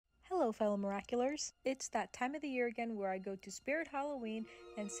Hello fellow Miraculars, it's that time of the year again where I go to Spirit Halloween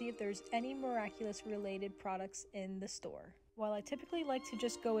and see if there's any Miraculous related products in the store. While I typically like to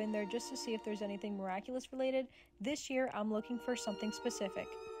just go in there just to see if there's anything Miraculous related, this year I'm looking for something specific.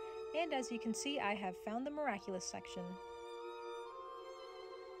 And as you can see, I have found the Miraculous section.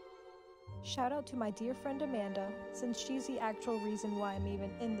 Shout out to my dear friend Amanda, since she's the actual reason why I'm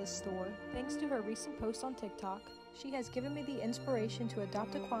even in this store. Thanks to her recent post on TikTok, she has given me the inspiration to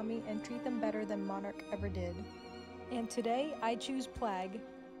adopt a Kwami and treat them better than Monarch ever did. And today I choose Plague.